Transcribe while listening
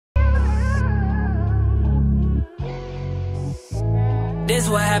This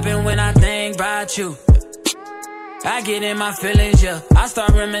what happened when I think about you. I get in my feelings, yeah. I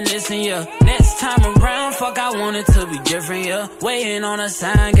start reminiscing, yeah. Next time around, fuck, I want it to be different, yeah. Waiting on a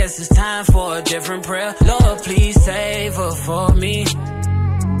sign, guess it's time for a different prayer. Lord, please save her for me.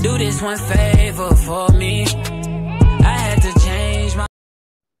 Do this one favor for me. I had to change my...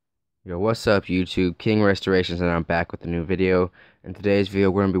 Yo, what's up YouTube? King Restorations, and I'm back with a new video. In today's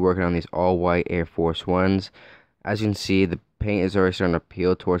video, we're going to be working on these all-white Air Force Ones. As you can see, the paint is already starting to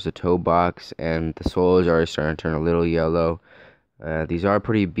peel towards the toe box, and the sole is already starting to turn a little yellow. These are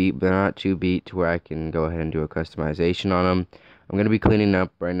pretty beat, but not too beat to where I can go ahead and do a customization on them. I'm going to be cleaning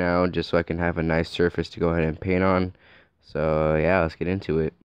up right now just so I can have a nice surface to go ahead and paint on. So yeah, let's get into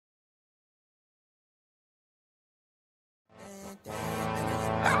it.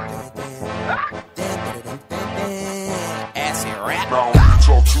 Now we can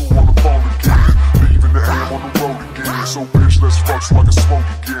talk to on the phone again. Leaving the ham on the road again. So bitch, let's fuck so I can smoke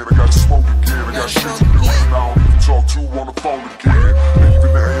again. I gotta smoke again. I got shit to do. Now we can talk to on the phone again.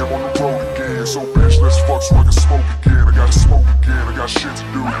 Leaving the ham on the road again. So bitch, let's fuck so I can smoke again. I gotta smoke again. I got shit to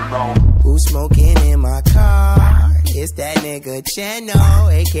do. Now who's smoking in my car? It's that nigga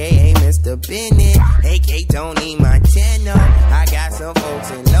Chano, aka Mr. Bennett, aka Tony Montana. I got some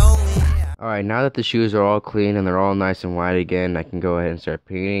folks in low end. Alright, now that the shoes are all clean and they're all nice and white again, I can go ahead and start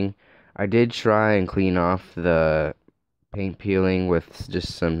painting. I did try and clean off the paint peeling with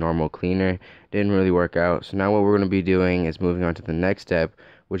just some normal cleaner. Didn't really work out. So now what we're going to be doing is moving on to the next step,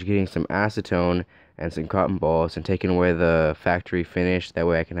 which is getting some acetone and some cotton balls and taking away the factory finish. That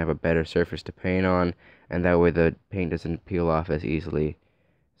way I can have a better surface to paint on, and that way the paint doesn't peel off as easily.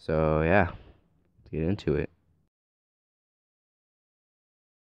 So yeah, let's get into it.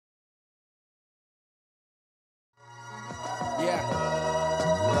 Yeah.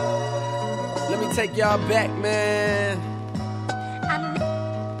 Let me take y'all back, man.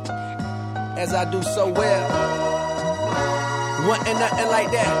 As I do so well. Wasn't nothing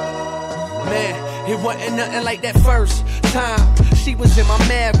like that. Man, it wasn't nothing like that first time. She was in my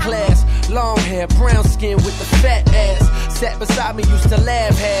math class. Long hair, brown skin with the fat ass. Sat beside me, used to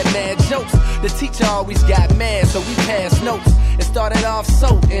laugh, had mad jokes. The teacher always got mad, so we passed notes. It started off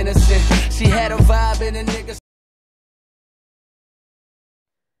so innocent. She had a vibe and a nigga.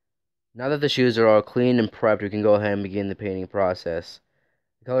 Now that the shoes are all clean and prepped, we can go ahead and begin the painting process.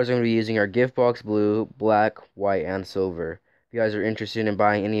 The colors I'm going to be using are gift box blue, black, white, and silver. If you guys are interested in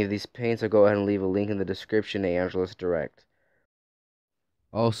buying any of these paints, I'll go ahead and leave a link in the description to Angela's Direct.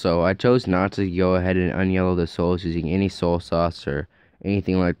 Also, I chose not to go ahead and unyellow the soles using any sole sauce or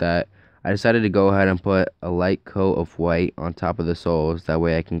anything like that. I decided to go ahead and put a light coat of white on top of the soles. That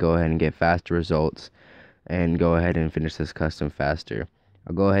way I can go ahead and get faster results and go ahead and finish this custom faster.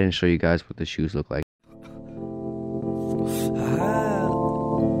 I'll go ahead and show you guys what the shoes look like.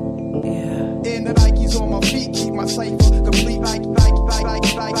 And the Nikes on my feet keep my cipher complete. Nikes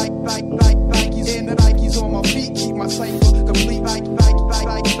and the Nikes on my feet keep my cipher complete.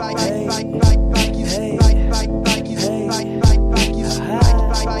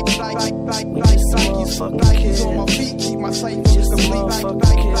 Nikes on my feet keep my cipher complete.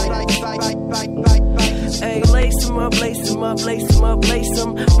 Hey, lace 'em up, lace 'em up, lace 'em up, lace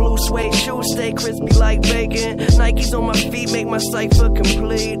 'em. Blue suede shoes stay crispy like bacon. Nikes on my feet make my cipher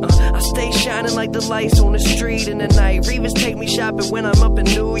complete. I stay shining like the lights on the street in the night. Reavers take me shopping when I'm up in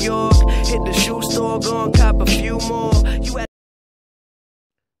New York. Hit the shoe store, go and cop a few more.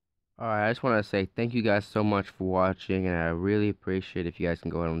 Alright, I just want to say thank you guys so much for watching, and I really appreciate if you guys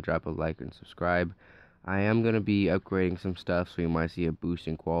can go ahead and drop a like and subscribe. I am going to be upgrading some stuff, so you might see a boost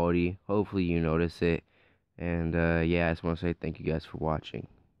in quality. Hopefully you notice it. And yeah, I just want to say thank you guys for watching.